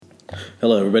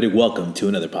Hello, everybody. Welcome to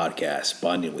another podcast,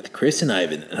 Bonding with Chris and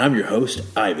Ivan. And I'm your host,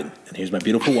 Ivan. And here's my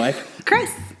beautiful wife,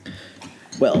 Chris.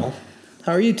 Well,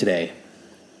 how are you today?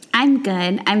 I'm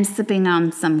good. I'm sipping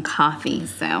on some coffee,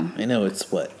 so. I know it's,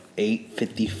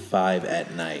 8:55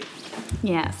 at night.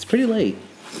 Yes. It's pretty late.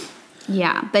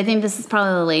 Yeah, but I think this is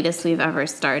probably the latest we've ever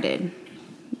started.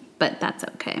 But that's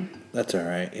okay. That's all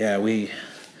right. Yeah, we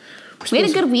had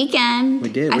a good weekend. We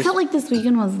did. I felt like this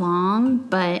weekend was long,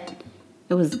 but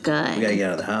it was good. We got to get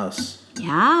out of the house.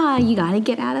 Yeah, you got to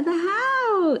get out of the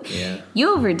house. Yeah.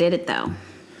 You overdid it, though.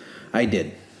 I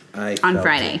did. On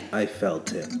Friday. I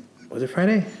felt it. Was it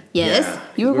Friday? Yes. Yeah,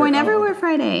 You were going out. everywhere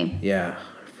Friday. Yeah.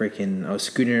 Freaking, I was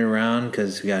scooting around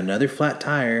because we got another flat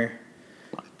tire.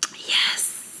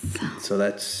 Yes. So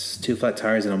that's 2 flat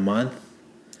tires in a month.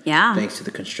 Yeah. Thanks to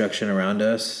the construction around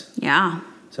us. Yeah.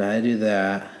 So I had to do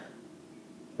that.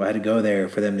 Well, I had to go there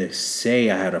for them to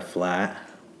say I had a flat,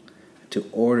 to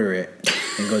order it,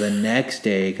 and go the next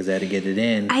day because I had to get it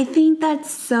in. I think that's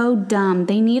so dumb.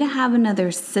 They need to have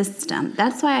another system.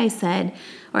 That's why I said,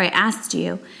 or I asked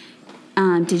you,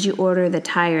 did you order the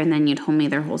tire? And then you told me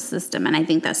their whole system. And I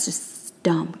think that's just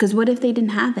dumb. Because what if they didn't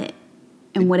have it?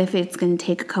 And what if it's going to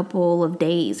take a couple of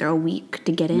days or a week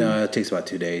to get in? No, it takes about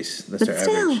 2 days. That's But our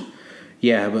still. average.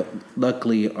 Yeah, but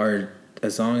luckily,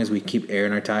 as long as we keep air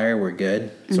in our tire, we're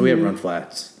good. So we have run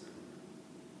flats.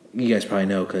 You guys probably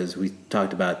know because we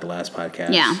talked about it the last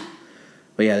podcast. Yeah.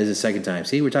 But yeah, this is the second time.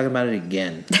 See, we're talking about it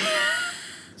again.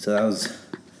 So that was,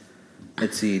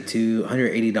 let's see,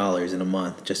 $280 in a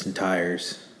month just in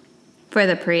tires. For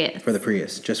the Prius. For the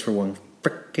Prius, just for one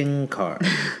freaking car.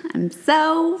 I'm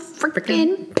so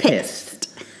freaking pissed.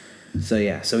 So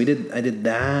yeah, I did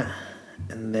that,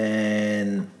 and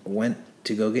then went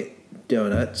to go get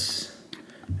donuts.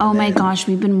 Oh my gosh,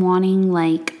 we've been wanting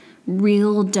like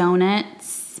real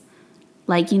donuts.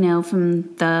 Like, from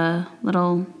the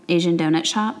little Asian donut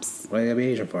shops. Why you gotta be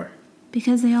Asian for?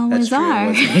 Because they always That's true. are. It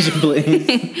was Asian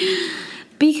place.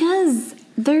 Because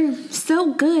they're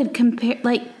so good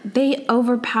they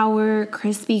overpower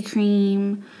Krispy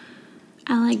Kreme.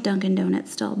 I like Dunkin'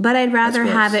 Donuts still, but I'd rather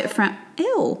have it from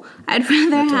I'd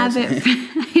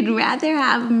rather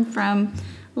have them from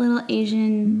little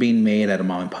Asian Being made at a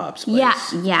mom and pop's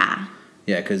place. Yeah.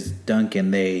 Yeah, because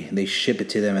Dunkin', they ship it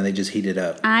to them and they just heat it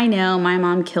up. I know, my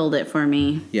mom killed it for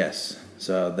me. Yes,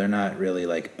 so they're not really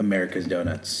like America's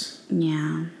Donuts.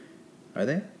 Yeah. Are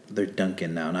they? They're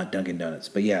Dunkin' now, not Dunkin' Donuts.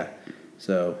 But yeah,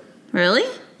 so. Really?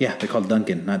 Yeah, they're called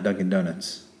Dunkin', not Dunkin'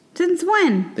 Donuts. Since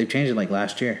when? They've changed it like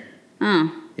last year.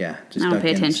 Oh. Yeah, just I don't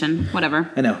pay Dunkin's. attention.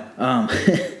 Whatever. I know.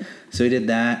 So we did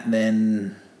that,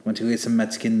 then went to get some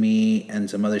Mexican meat and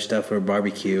some other stuff for a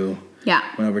barbecue. Yeah.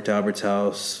 Went over to Albert's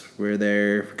house. We were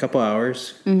there for a couple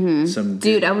hours. Mm-hmm.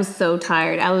 Dude, I was so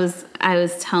tired. I was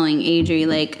telling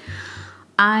Adri,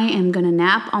 I am going to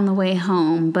nap on the way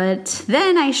home. But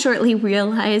then I shortly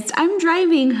realized I'm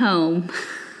driving home.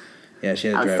 Yeah, she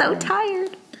had to drive I was so home.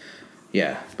 tired.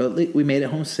 Yeah, but we made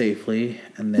it home safely.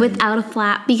 And then Without a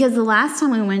flat. Because the last time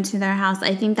we went to their house,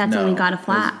 I think that's when we got a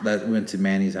flat. That went to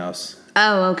Manny's house.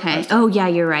 Oh, okay. Oh, yeah,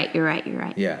 you're right.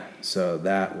 Yeah, so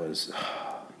that was...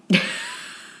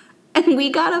 And we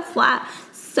got a flat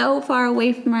so far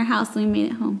away from our house when we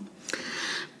made it home.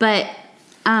 But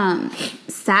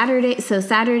Saturdays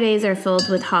are filled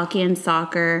with hockey and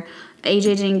soccer.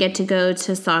 AJ didn't get to go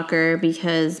to soccer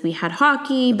because we had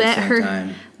hockey, but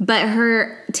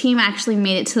her team actually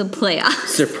made it to the playoffs.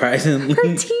 Surprisingly. Her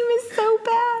team is so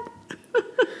bad.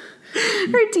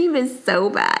 Her team is so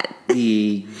bad.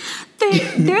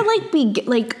 They're like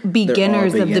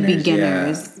beginners of the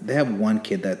beginners. Yeah. They have one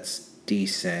kid that's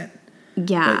decent.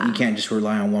 Yeah. But you can't just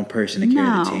rely on one person to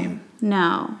carry the team.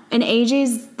 No. And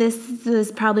this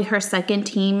is probably her second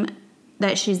team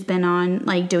that she's been on,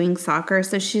 doing soccer,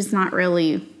 so she's not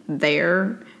really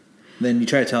there. Then you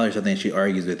try to tell her something and she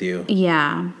argues with you.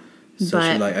 Yeah. So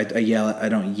I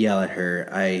don't yell at her.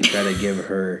 I try to give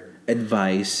her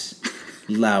advice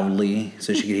loudly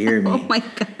so she could hear me. Oh my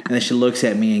God. And then she looks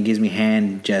at me and gives me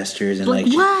hand gestures and what?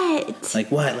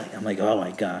 Like what? I'm like, oh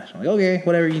my gosh. I'm like, okay,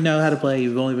 whatever, you know how to play.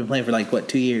 You've only been playing for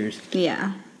 2 years.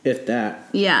 Yeah. If that.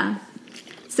 Yeah.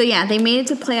 So yeah, they made it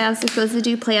to playoffs. They're supposed to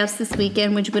do playoffs this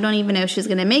weekend, which we don't even know if she's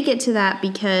going to make it to that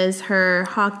because her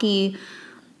hockey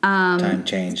time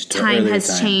changed. Time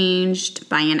has changed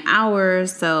by an hour,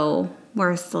 so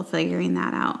we're still figuring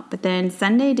that out. But then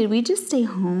Sunday, did we just stay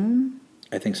home?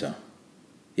 I think so.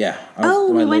 Yeah.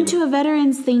 We went to a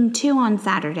veterans thing too on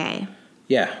Saturday.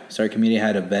 Yeah. So our community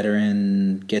had a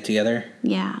veteran get together.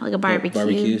 Yeah, like a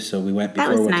barbecue. So we went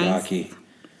before we went to hockey.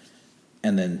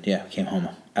 And then, came home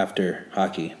after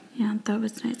hockey. Yeah, that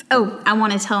was nice. Oh, I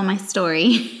want to tell my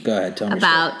story. Go ahead, tell me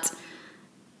about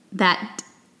that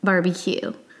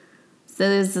barbecue. So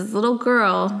there's this little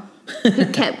girl who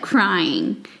kept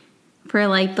crying for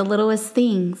like the littlest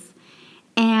things.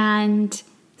 And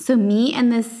so me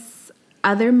and this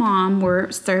other mom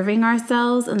were serving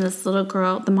ourselves, and this little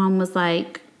girl, the mom was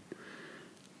like,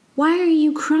 "Why are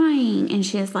you crying?" And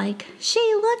she was like, "She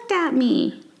looked at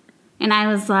me." And I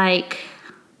was like,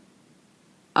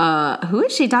 who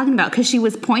is she talking about? Because she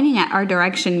was pointing at our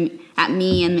direction at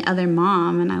me and the other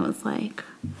mom. And I was like,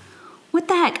 what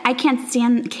the heck? I can't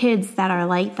stand kids that are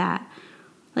like that.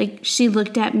 Like, she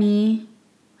looked at me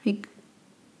like,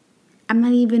 I'm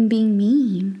not even being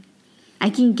mean. I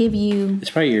can give you...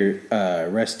 It's probably your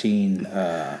resting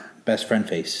best friend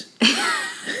face.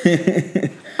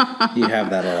 You have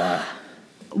that a lot.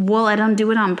 Well, I don't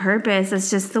do it on purpose. It's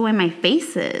just the way my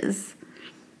face is.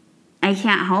 I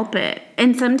can't help it.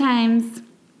 And sometimes,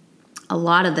 a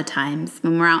lot of the times,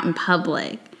 when we're out in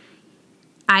public,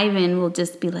 Ivan will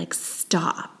just be like,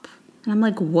 "Stop." And I'm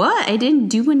like, "What? I didn't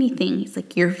do anything." He's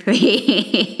like, "Your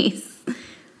face."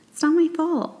 It's not my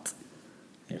fault.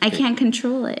 I can't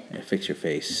control it. Yeah, fix your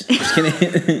face. Just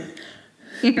kidding.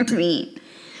 You're mean.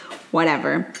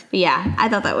 Whatever. But yeah, I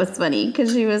thought that was funny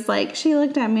because she was like, she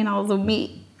looked at me and I was like,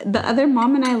 the other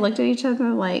mom and I looked at each other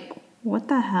like, what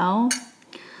the hell?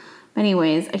 But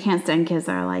anyways, I can't stand kids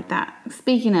that are like that.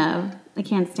 Speaking of, I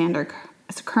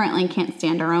currently can't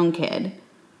stand our own kid.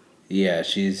 Yeah,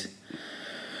 she's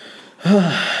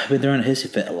been throwing a hissy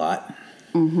fit a lot.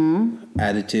 Mm-hmm.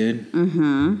 Attitude.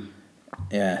 Mm-hmm.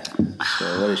 Yeah.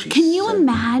 So what is she? Can you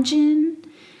imagine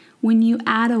when you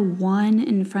add a 1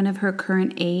 in front of her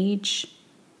current age?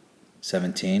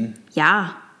 17?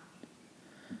 Yeah.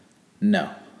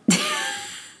 No.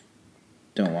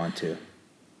 Don't want to.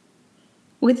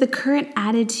 With the current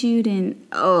attitude and,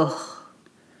 You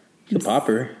can pop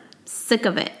her. Sick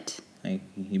of it. Like,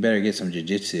 you better get some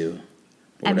jiu-jitsu.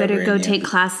 I better go take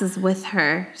classes with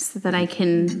her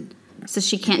so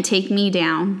she can't take me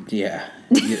down. Yeah.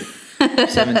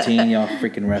 17, y'all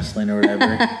freaking wrestling or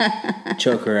whatever.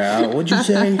 Choke her out. What'd you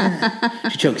say?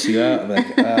 She chokes you out. I'm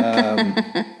like,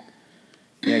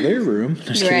 yeah, go to your room.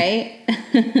 Right?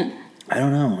 I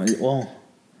don't know. Well,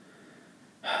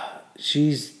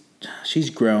 she's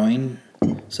growing,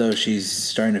 so she's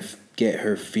starting to get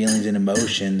her feelings and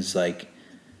emotions, like,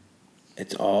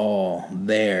 it's all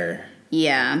there.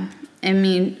 Yeah. I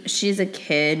mean, she's a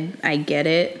kid. I get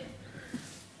it.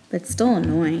 But it's still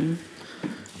annoying.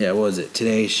 Yeah, what was it?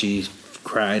 Today she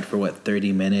cried for,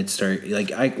 30 minutes?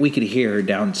 We could hear her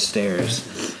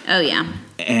downstairs. Oh, yeah.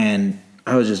 And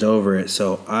I was just over it,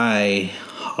 so I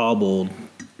crawled,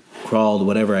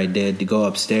 whatever I did, to go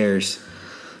upstairs.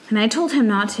 And I told him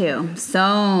not to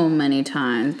so many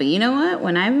times. But you know what?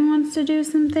 When Ivan wants to do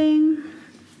something,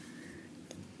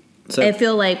 I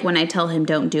feel like when I tell him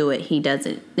don't do it, he does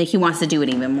it. Like, he wants to do it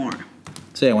even more.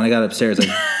 So yeah, when I got upstairs, I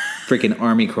freaking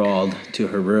army crawled to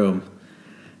her room.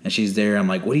 And she's there. I'm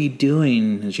like, what are you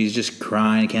doing? And she's just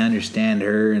crying. I can't understand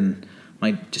her. And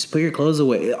I'm like, just put your clothes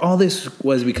away. All this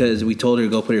was because we told her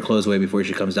to go put her clothes away before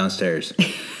she comes downstairs.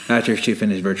 After she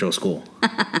finished virtual school.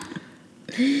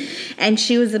 And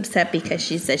she was upset because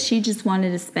she said she just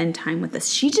wanted to spend time with us.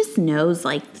 She just knows,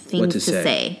 things to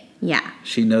say. Yeah.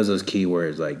 She knows those key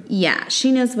words. Yeah,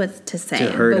 she knows what to say.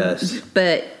 To hurt us.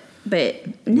 But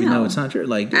no. No, it's not true.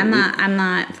 I'm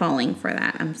not falling for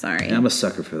that. I'm sorry. I'm a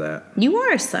sucker for that. You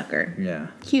are a sucker. Yeah.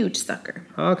 Huge sucker.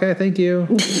 Okay, thank you.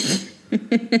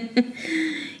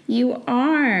 You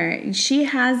are. She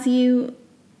has you,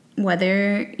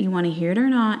 whether you want to hear it or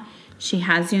not, she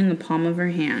has you in the palm of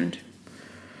her hand.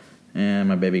 And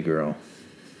my baby girl.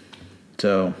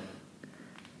 So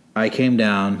I came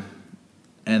down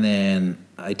and then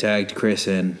I tagged Chris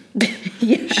in.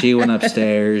 Yeah. She went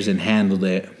upstairs and handled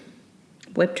it.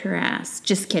 Whipped her ass.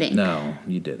 Just kidding. No,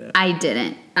 you didn't. I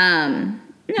didn't. No,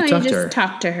 you just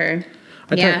talked to her.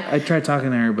 I tried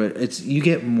talking to her, but you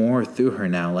get more through her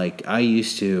now. Like, I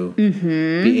used to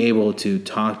be able to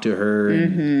talk to her.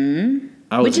 And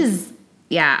I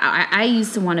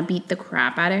used to want to beat the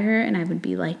crap out of her, and I would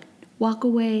be like, walk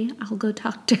away. I'll go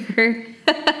talk to her.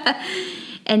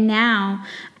 And now,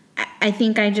 I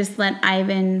think I just let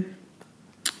Ivan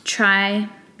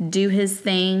do his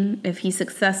thing. If he's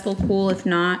successful, cool. If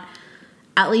not,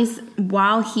 at least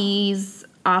while he's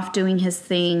off doing his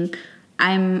thing,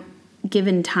 I'm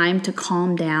given time to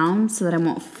calm down so that I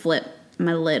won't flip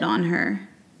my lid on her.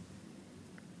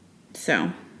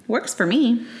 So, works for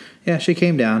me. Yeah, she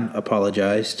came down,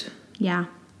 apologized. Yeah.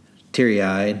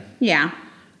 Teary-eyed. Yeah.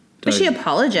 But she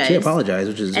apologized. She apologized,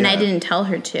 which is... And I didn't tell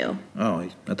her to. Oh,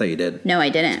 I thought you did. No, I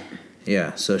didn't.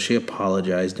 Yeah, so she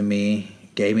apologized to me,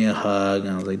 gave me a hug,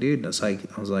 and I was like, dude,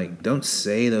 don't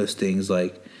say those things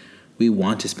like, we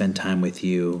want to spend time with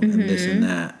you and this and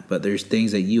that, but there's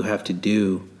things that you have to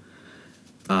do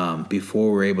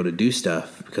before we're able to do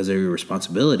stuff because they're your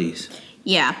responsibilities.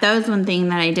 Yeah, that was one thing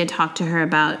that I did talk to her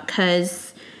about,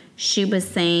 because she was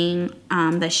saying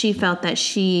that she felt that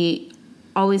she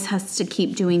always has to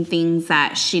keep doing things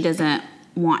that she doesn't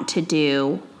want to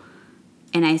do.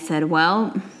 And I said,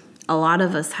 well, a lot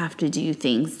of us have to do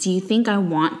things. Do you think I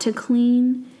want to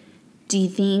clean? Do you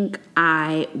think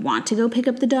I want to go pick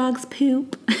up the dog's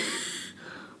poop?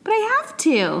 But I have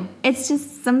to. It's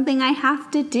just something I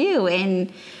have to do.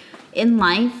 And in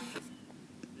life,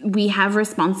 we have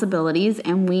responsibilities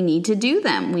and we need to do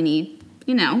them. We need,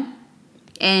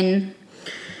 and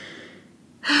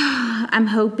I'm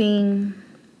hoping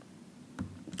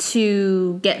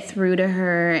to get through to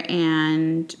her,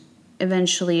 and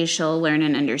eventually she'll learn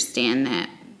and understand that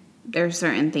there are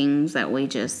certain things that we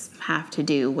just have to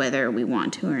do whether we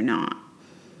want to or not.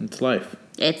 It's life.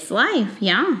 It's life,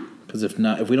 yeah. Because if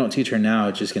we don't teach her now,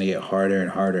 it's just going to get harder and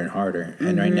harder and harder.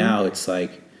 And right now, it's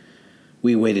like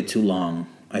we waited too long.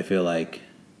 I feel like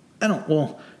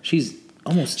she's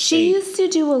almost. She 8. used to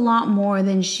do a lot more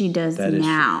than she does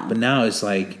now. But now it's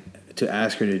like, to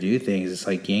ask her to do things, it's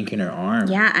like yanking her arm.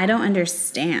 Yeah, I don't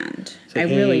understand. Like,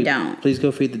 I really don't. Please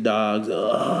go feed the dogs.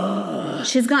 Ugh.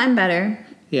 She's gotten better.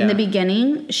 Yeah. In the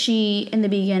beginning,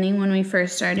 when we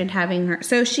first started having her,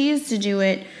 so she used to do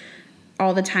it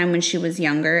all the time when she was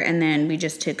younger, and then we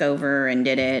just took over and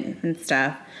did it and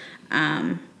stuff.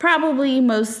 Probably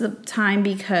most of the time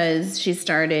because she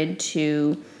started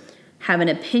to have an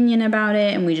opinion about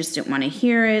it, and we just didn't want to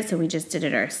hear it, so we just did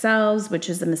it ourselves, which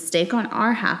is a mistake on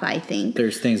our half, I think.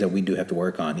 There's things that we do have to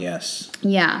work on, yes.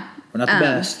 Yeah. We're not the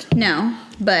best. No,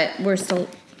 but we're still,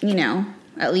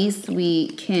 at least we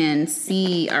can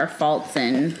see our faults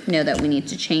and know that we need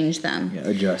to change them. Yeah,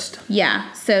 adjust.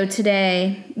 Yeah, so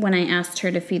today, when I asked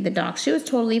her to feed the dog, she was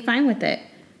totally fine with it.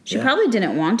 She probably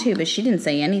didn't want to, but she didn't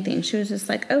say anything. She was just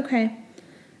like, okay.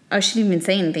 Oh, she didn't even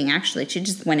say anything, actually. She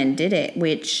just went and did it,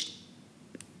 which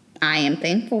I am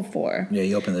thankful for. Yeah,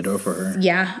 you opened the door for her.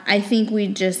 Yeah, I think we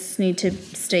just need to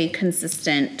stay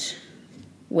consistent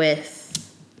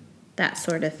with that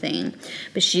sort of thing.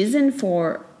 But she's in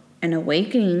for an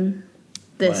awakening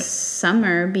this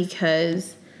summer,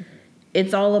 because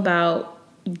it's all about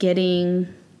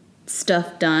getting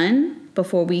stuff done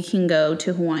before we can go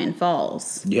to Hawaiian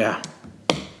Falls. Yeah.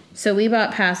 So we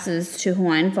bought passes to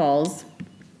Hawaiian Falls,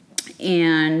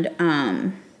 and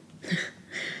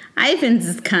Ivan's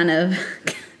is kind of...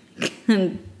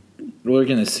 We're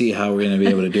going to see how we're going to be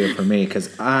able to do it for me,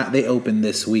 because they open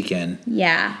this weekend.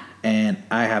 Yeah. And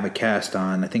I have a cast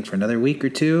on, I think, for another week or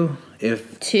two. I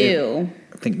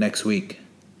think next week.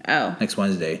 Oh. Next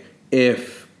Wednesday.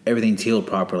 If everything's healed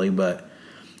properly, but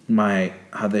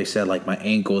how they said, like, my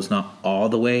ankle is not all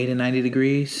the way to 90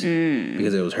 degrees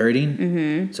because it was hurting.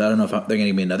 Mm-hmm. So I don't know if they're going to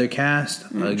give me another cast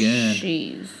again.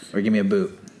 Jeez. Or give me a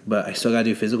boot. But I still got to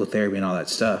do physical therapy and all that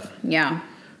stuff. Yeah.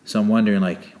 So I'm wondering,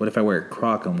 like, what if I wear a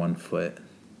crock on one foot?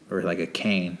 Or, like, a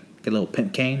cane? Get a little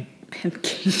pimp cane? Pimp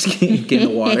cane. Just get in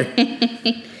the water.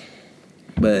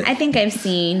 But I think I've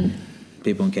seen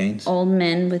people in canes? old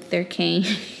men with their cane.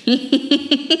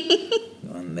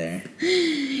 On there.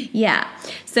 Yeah.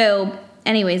 So,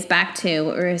 anyways, back to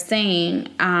what we were saying.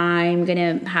 I'm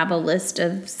going to have a list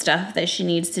of stuff that she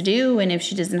needs to do, and if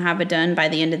she doesn't have it done by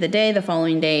the end of the day, the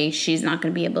following day, she's not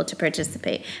going to be able to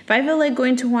participate. If I feel like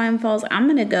going to Hawaiian Falls, I'm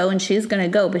going to go, and she's going to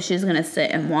go, but she's going to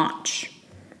sit and watch.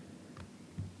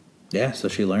 Yeah, so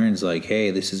she learns, like,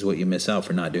 hey, this is what you miss out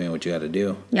for not doing what you got to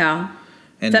do. Yeah.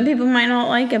 And some people might not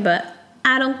like it, but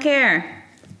I don't care.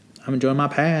 I'm enjoying my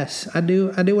pass. I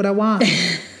do what I want.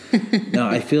 No,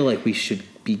 I feel like we should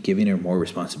be giving her more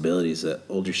responsibilities the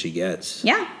older she gets.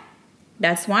 Yeah.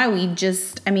 That's why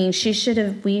she should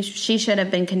have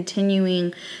been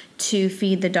continuing to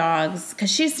feed the dogs,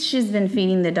 because she's been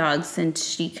feeding the dogs since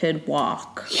she could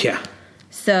walk. Yeah.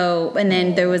 So, and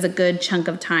then there was a good chunk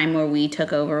of time where we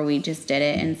took over, we just did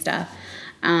it and stuff.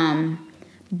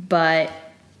 But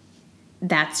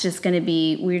that's just going to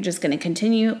be, we're just going to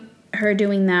continue her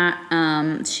doing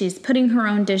that. She's putting her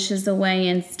own dishes away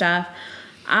and stuff.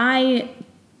 I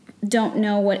don't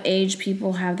know what age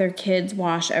people have their kids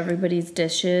wash everybody's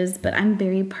dishes, but I'm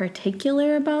very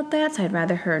particular about that, so I'd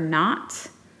rather her not.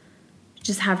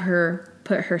 Just have her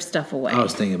put her stuff away. I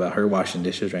was thinking about her washing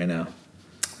dishes right now.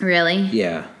 Really?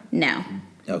 Yeah. No.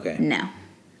 Okay. No.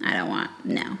 I don't want,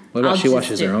 no. What about she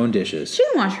washes her own dishes? She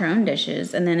can wash her own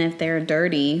dishes, and then if they're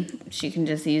dirty, she can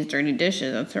just use dirty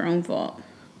dishes. That's her own fault.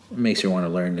 It makes her want to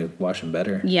learn to wash them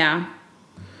better. Yeah.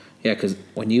 Yeah, because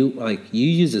when you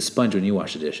use a sponge when you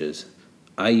wash the dishes.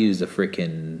 I use the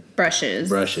freaking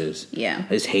brushes. Yeah.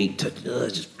 I just hate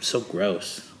it's just so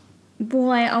gross.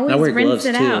 Well, I always rinse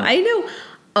it out. I know.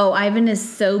 Oh, Ivan is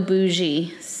so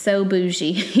bougie. So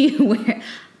bougie.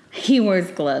 He wears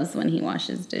gloves when he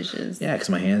washes dishes. Yeah, because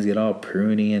my hands get all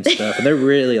pruny and stuff. And they're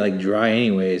really, like, dry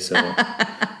anyway, so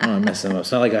I don't want to mess them up.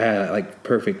 It's not like I had, like,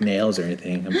 perfect nails or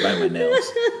anything. I'm biting my nails.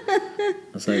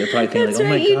 It's like, they're probably thinking, like, oh,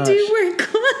 my gosh. You do wear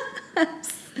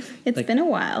gloves. It's been a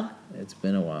while. It's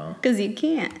been a while. Because you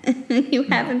can't. You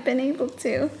haven't been able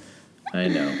to. I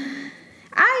know.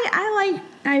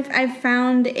 I've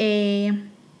found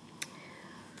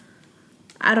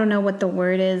I don't know what the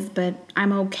word is, but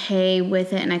I'm okay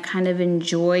with it and I kind of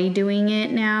enjoy doing it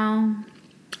now.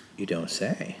 You don't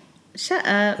say. Shut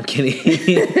up. I'm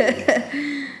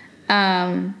kidding.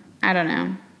 I don't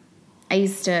know. I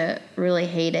used to really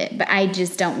hate it, but I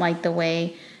just don't like the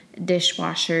way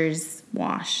dishwashers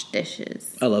wash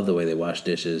dishes. I love the way they wash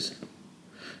dishes.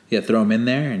 Yeah, throw them in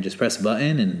there and just press a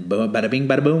button and bada bing,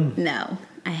 bada boom. No,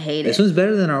 I hate it. This one's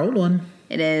better than our old one.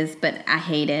 It is, but I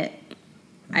hate it.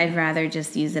 I'd rather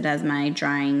just use it as my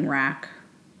drying rack.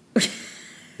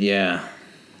 Yeah.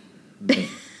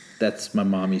 That's my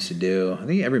mom used to do. I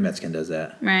think every Mexican does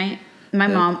that. Right? My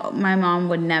mom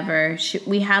would never.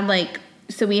 We had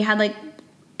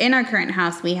in our current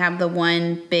house, we have the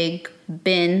one big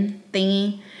bin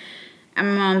thingy. At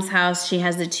my mom's house, she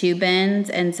has the 2 bins,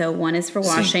 and so one is for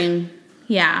washing. Sink.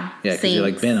 Yeah. Yeah, because you're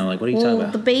like, bin. I'm like, what are you talking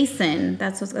about? The basin.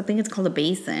 That's what I think it's called, a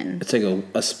basin. It's like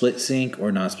a split sink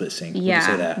or not split sink. Yeah,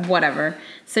 say that? Whatever.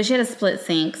 So she had a split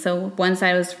sink. So one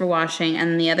side was for washing,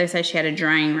 and the other side she had a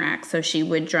drying rack, so she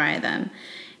would dry them.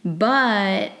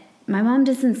 But my mom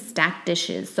doesn't stack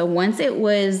dishes. So once it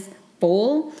was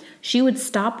full, she would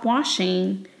stop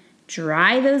washing,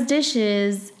 dry those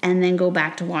dishes, and then go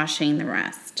back to washing the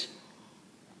rest.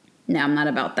 No, I'm not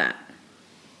about that.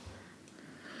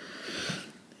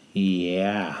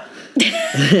 Yeah.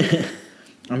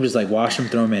 I'm just like, wash them,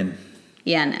 throw them in.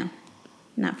 Yeah, no.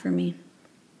 Not for me.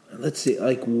 Let's see,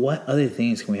 like, what other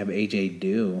things can we have AJ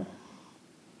do?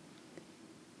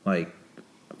 Like,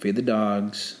 feed the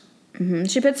dogs. Mm-hmm.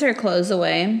 She puts her clothes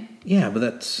away. Yeah, but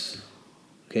that's...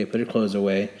 Okay, put her clothes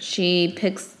away. She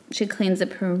cleans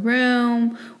up her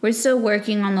room. We're still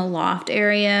working on the loft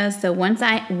area. So once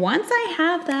I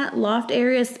have that loft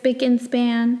area spick and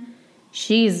span,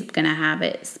 she's going to have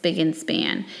it spick and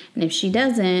span. And if she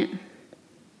doesn't,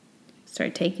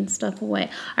 start taking stuff away.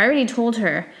 I already told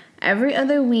her every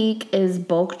other week is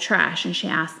bulk trash. And she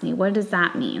asked me, what does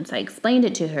that mean? So I explained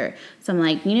it to her. So I'm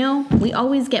like, we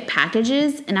always get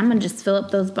packages, and I'm going to just fill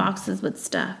up those boxes with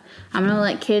stuff. I'm going to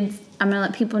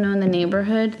let people know in the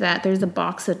neighborhood that there's a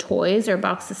box of toys or a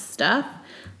box of stuff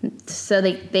so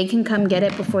they can come get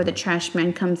it before the trash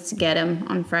man comes to get them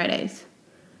on Fridays.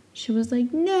 She was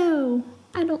like, no,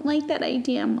 I don't like that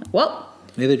idea. I'm like, well,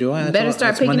 neither do I. Better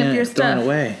start picking up your stuff. Throwing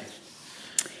away.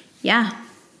 Yeah.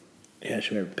 Yeah,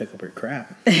 she better pick up her crap.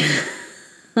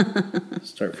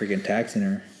 Start freaking taxing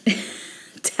her.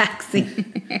 Taxing her.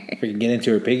 Freaking get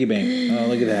into her piggy bank. Oh,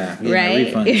 look at that.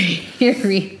 Right? My refund. Your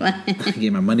refund.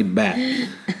 Get my money back.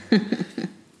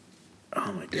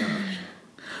 Oh, my gosh.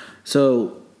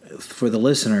 So, for the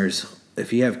listeners,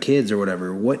 if you have kids or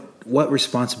whatever, what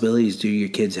responsibilities do your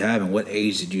kids have, and what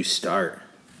age did you start?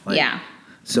 Yeah.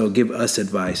 So give us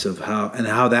advice of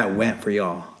how that went for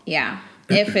y'all. Yeah.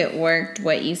 If it worked,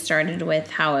 what you started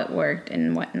with, how it worked,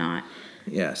 and whatnot.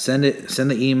 Yeah. Send the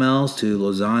emails to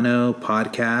Lozano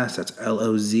Podcast. That's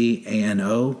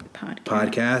LOZANO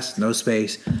Podcast. No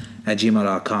space at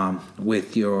gmail.com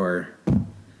with your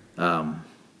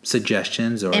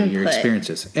suggestions or your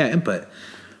experiences. Yeah, input.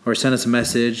 Or send us a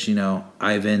message,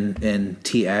 Ivan in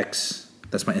TX.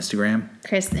 That's my Instagram.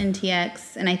 Chris in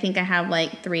TX. And I think I have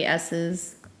like 3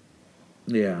 S's.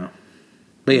 Yeah.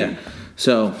 But yeah.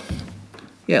 So,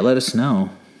 yeah, let us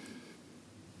know.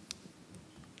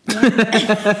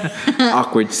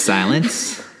 Awkward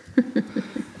silence.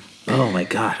 Oh my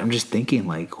God. I'm just thinking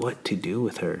like what to do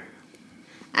with her.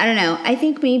 I don't know. I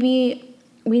think maybe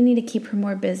we need to keep her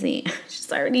more busy.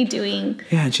 She's already doing.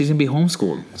 Yeah, and she's going to be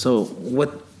homeschooled. So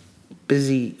what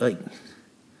busy, like,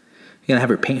 you going to have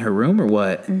her paint her room or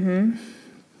what? Mm-hmm.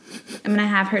 I'm going to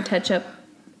have her touch up.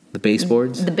 The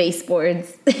baseboards? The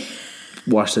baseboards.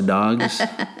 Wash the dogs.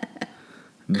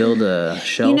 Build a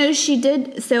shelf. She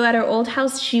did. So at her old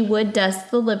house, she would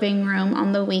dust the living room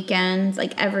on the weekends.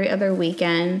 Like every other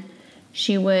weekend,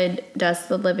 she would dust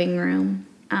the living room.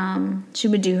 She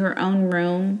would do her own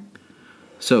room.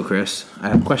 So, Chris, I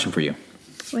have a question for you.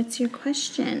 What's your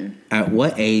question? At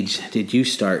what age did you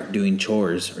start doing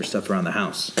chores or stuff around the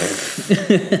house? What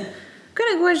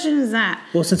kind of question is that?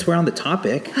 Well, since we're on the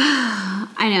topic. I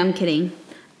know, I'm kidding.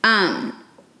 I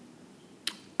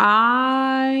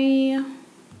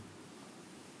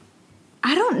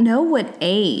don't know what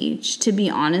age, to be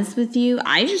honest with you.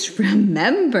 I just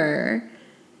remember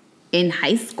in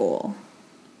high school,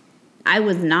 I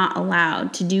was not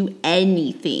allowed to do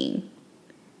anything.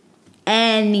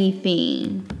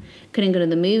 Anything. Couldn't go to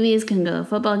the movies, couldn't go to a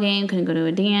football game, couldn't go to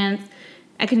a dance.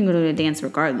 I couldn't go to a dance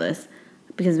regardless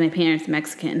because my parents are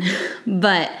Mexican.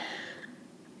 But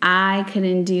I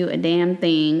couldn't do a damn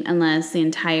thing unless the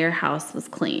entire house was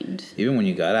cleaned. Even when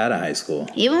you got out of high school.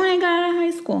 Even when I got out of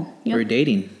high school. Yep. We were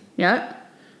dating. Yep.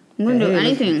 I'm going to do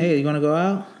anything. Hey, you want to go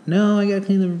out? No, I got to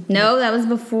clean the... No, that was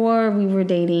before we were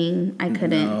dating. I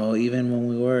couldn't. No, even when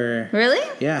we were... Really?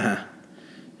 Yeah.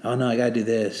 Oh, no, I got to do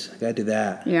this. I got to do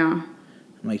that. Yeah.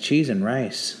 I'm like, cheese and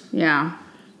rice. Yeah.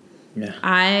 Yeah.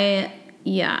 I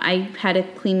had to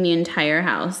clean the entire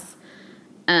house.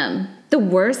 The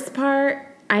worst part,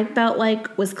 I felt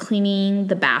like, was cleaning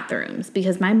the bathrooms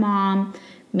because my mom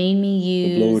made me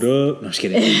use... Blow it up. No, I'm just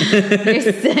kidding.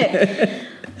 You're sick.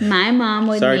 My mom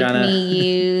would make Donna. me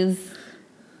use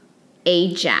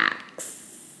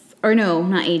Ajax. Or no,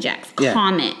 not Ajax. Yeah.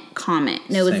 Comet.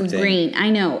 No, it Same was thing. green.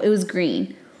 I know, it was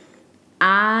green.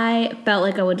 I felt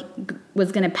like I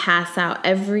was going to pass out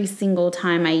every single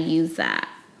time I used that.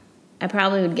 I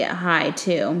probably would get high,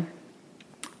 too,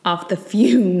 off the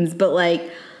fumes. But,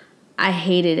 like, I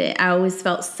hated it. I always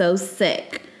felt so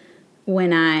sick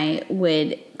when I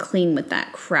would clean with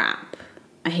that crap.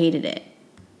 I hated it.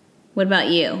 What about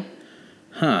you?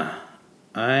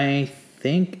 I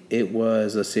think it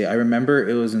was, let's see, I remember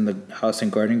it was in the house in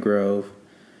Garden Grove,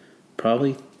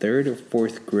 probably 3rd or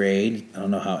 4th grade. I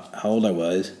don't know how old I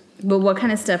was. But what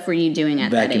kind of stuff were you doing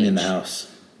at that age? Vacuuming the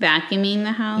house. Vacuuming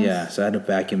the house? Yeah, so I had to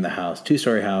vacuum the house.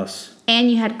 2-story house.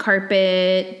 And you had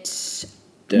carpet.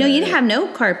 No, you didn't have no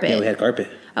carpet. Yeah, we had carpet.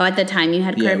 Oh, at the time you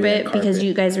had carpet, Yeah, we had because carpet.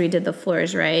 you guys redid the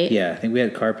floors, right? Yeah, I think we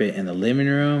had carpet in the living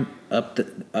room, up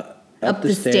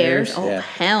the stairs? Oh, yeah.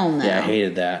 hell no. Yeah, I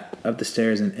hated that. Up the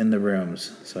stairs and in the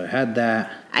rooms. So I had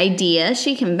that. Idea,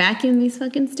 she can vacuum these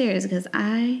fucking stairs because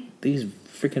These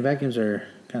freaking vacuums are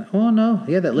kind of... Oh, no.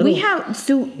 Yeah, that little... we have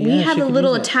she a can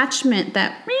little use that. attachment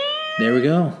that... There we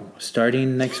go.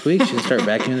 Starting next week, she'll start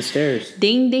vacuuming the stairs.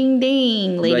 Ding, ding,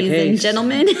 ding, Like, ladies hey, and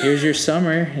gentlemen. Here's your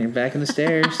summer. You're back in the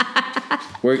stairs.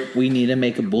 We need to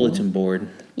make a bulletin board.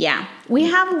 Yeah, we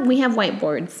have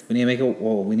whiteboards.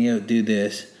 We need to do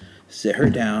this. Sit her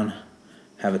down.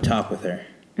 Have a talk with her.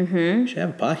 Mm-hmm. Should have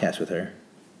a podcast with her.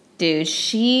 Dude,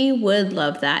 she would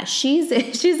love that. She's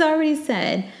already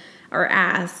said or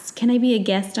asked, "Can I be a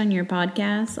guest on your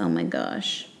podcast?" Oh my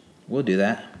gosh. We'll do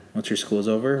that. Once her school's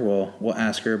over, we'll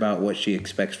ask her about what she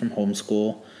expects from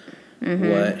homeschool.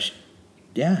 Mm-hmm.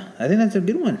 Yeah, I think that's a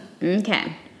good one.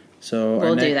 Okay. So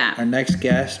We'll do that. Our next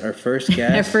guest, our first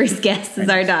guest. Our first guest is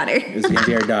our daughter. Is going to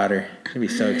be our daughter. She'll be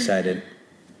so excited.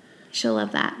 She'll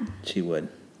love that. She would.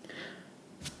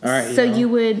 All right. So you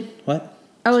would... What?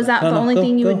 Oh, is that the only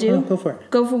thing you would do? No, go for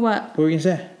it. Go for what? What were you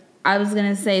going to say? I was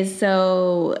going to say,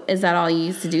 so is that all you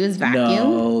used to do is vacuum?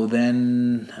 No,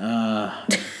 then I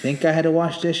think I had to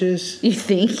wash dishes. You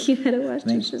think you had to wash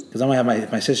dishes? Because I'm going to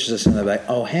have my sisters listen to like,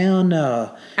 oh, hell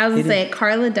no. I was going to say,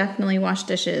 Carla definitely washed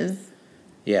dishes.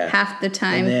 Yeah. Half the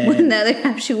time. And then- When the other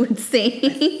half she would sing.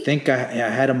 I think I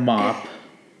had a mop.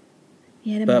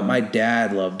 You had a But mom. my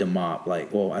dad loved to mop.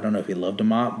 Like, well, I don't know if he loved to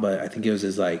mop, but I think it was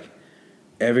his, like,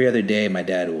 every other day my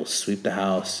dad will sweep the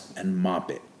house and mop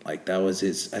it. Like, that was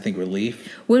his, I think,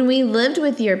 relief. When we lived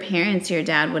with your parents, your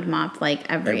dad would mop like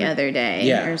every other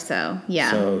day or so.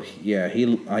 Yeah. So, yeah,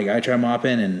 I tried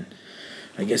mopping, and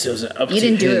I guess it was up to You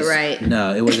didn't do it his- right.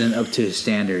 No, it wasn't up to his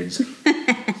standards.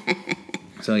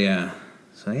 So, yeah,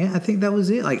 I think that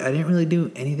was it. Like, I didn't really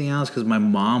do anything else because my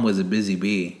mom was a busy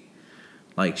bee.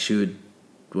 Like, she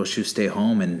would stay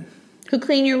home, and Who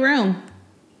cleaned your room?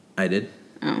 I did.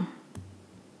 Oh.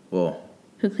 Well,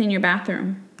 Who cleaned your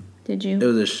bathroom? Did you? it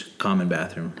was a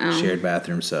shared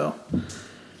bathroom. So,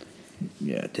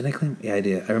 yeah, did I clean? Yeah, I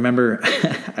did. I remember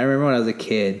when I was a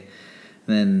kid.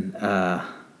 Then I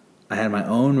had my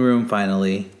own room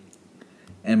finally,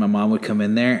 and my mom would come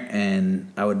in there,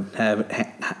 and I would have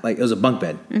like it was a bunk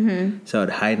bed. Mm-hmm. So I'd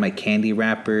hide my candy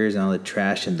wrappers and all the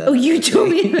trash in the. Oh, you told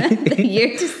me that.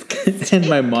 You're disgusting. And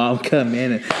my mom come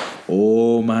in, and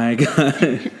oh my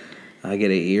god. I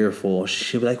get an earful.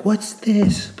 She'll be like, "What's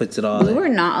this?" Puts it all We in. were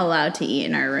not allowed to eat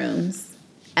in our rooms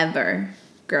ever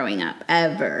growing up.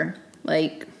 Ever.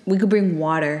 Like, we could bring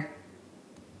water.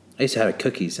 I used to have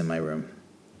cookies in my room.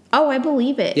 Oh, I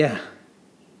believe it. Yeah.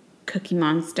 Cookie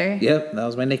Monster. Yep, that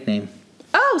was my nickname.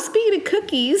 Oh, speaking of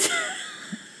cookies.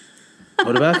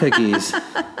 What about cookies?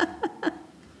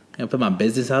 I put my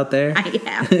business out there. I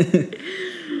have.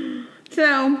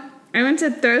 So, I went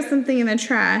to throw something in the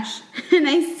trash, and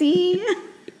I see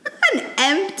an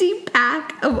empty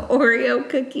pack of Oreo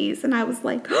cookies, and I was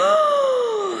like,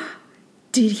 oh,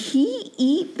 did he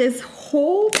eat this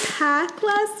whole pack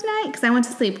last night? Because I went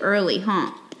to sleep early,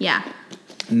 huh? Yeah.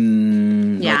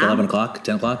 Like 11 o'clock,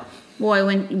 10 o'clock? Well, I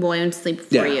went to sleep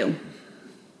before you.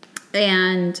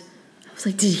 And I was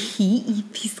like, did he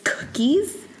eat these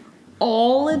cookies?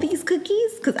 All of these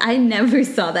cookies? Because I never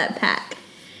saw that pack.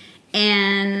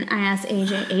 And I asked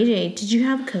AJ, did you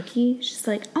have a cookie? She's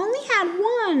like, only had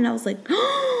one. And I was like,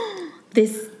 oh,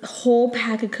 this whole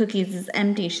pack of cookies is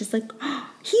empty. She's like, oh,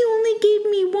 he only gave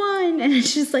me one. And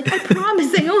she's like, I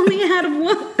promise I only had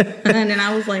one. And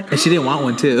I was like, and she didn't want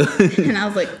one too. and I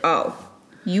was like, oh,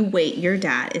 you wait, your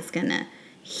dad is going to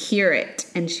hear it.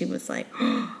 And she was like,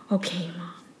 oh, okay, Mom.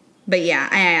 But yeah,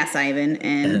 I asked Ivan,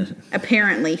 and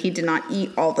apparently he did not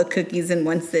eat all the cookies in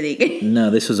one sitting. No,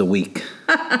 this was a week.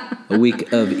 A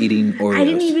week of eating Oreos. I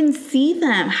didn't even see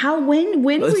them. when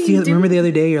were you doing? Remember the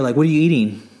other day, you're like, what are you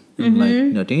eating? I'm like,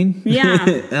 nothing. Yeah.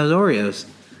 That was Oreos.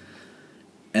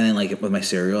 And then, like, with my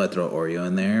cereal, I throw Oreo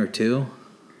in there or two.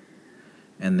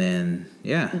 And then,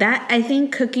 yeah. That, I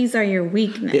think cookies are your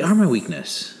weakness. They are my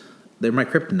weakness. They're my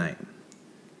kryptonite.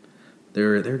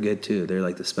 They're good, too. They're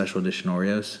like the special edition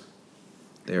Oreos.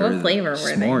 What flavor were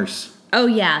they? S'mores. Oh,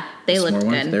 yeah. They S'more looked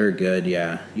ones, good. they're good,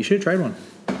 yeah. You should have tried one.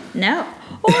 No.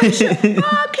 Oh, okay,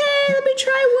 let me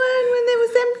try one when it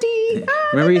was empty. Oh,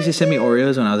 Remember you used to send me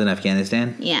Oreos when I was in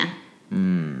Afghanistan? Yeah.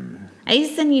 I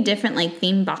used to send you different, like,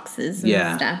 theme boxes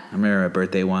and stuff. I remember a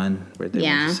birthday one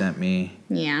you sent me.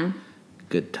 Yeah.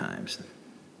 Good times.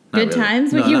 Good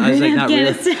times when you were in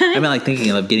Afghanistan? I mean, like,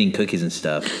 thinking of getting cookies and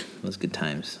stuff. It was good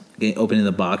times. Opening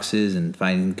the boxes and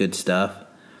finding good stuff.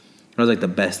 That was, like, the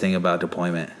best thing about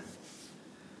deployment.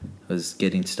 Was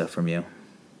getting stuff from you.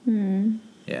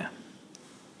 Yeah.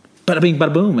 Bada bing,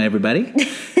 bada boom, everybody.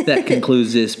 That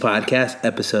concludes this podcast,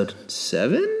 episode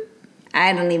 7?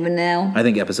 I don't even know. I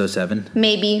think episode 7.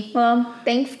 Maybe. Well,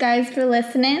 thanks, guys, for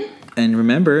listening. And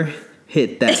remember,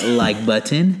 hit that like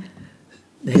button.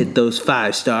 Hit those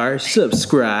 5 stars.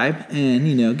 Subscribe.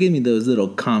 And, give me those little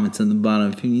comments on the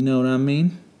bottom if you know what I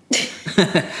mean. All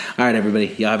right, everybody.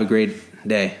 Y'all have a great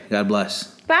day. God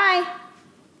bless. Bye.